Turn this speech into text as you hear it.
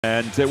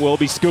And it will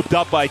be scooped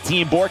up by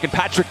Team Bork and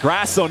Patrick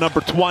Grasso,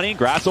 number 20.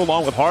 Grasso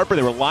along with Harper.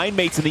 They were line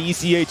mates in the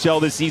ECHL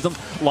this season.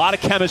 A lot of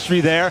chemistry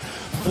there.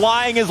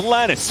 Flying is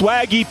Lenes.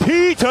 Swaggy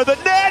P to the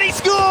net. He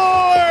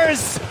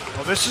scores!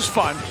 Well, this is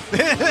fun.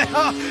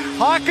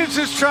 Hawkins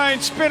is trying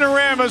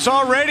spinoramas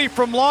already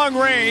from long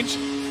range.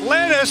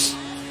 Lenes,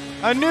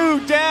 a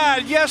new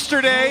dad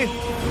yesterday.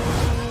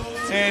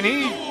 And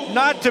he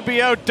not to be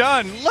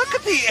outdone. Look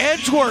at the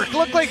edge work.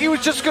 Looked like he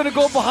was just going to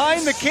go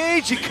behind the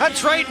cage. He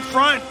cuts right in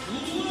front.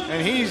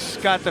 And he's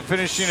got the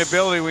finishing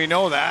ability, we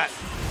know that.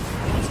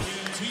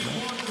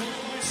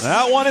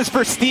 That one is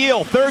for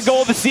Steele. Third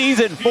goal of the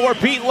season for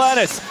Pete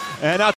Lenes. And now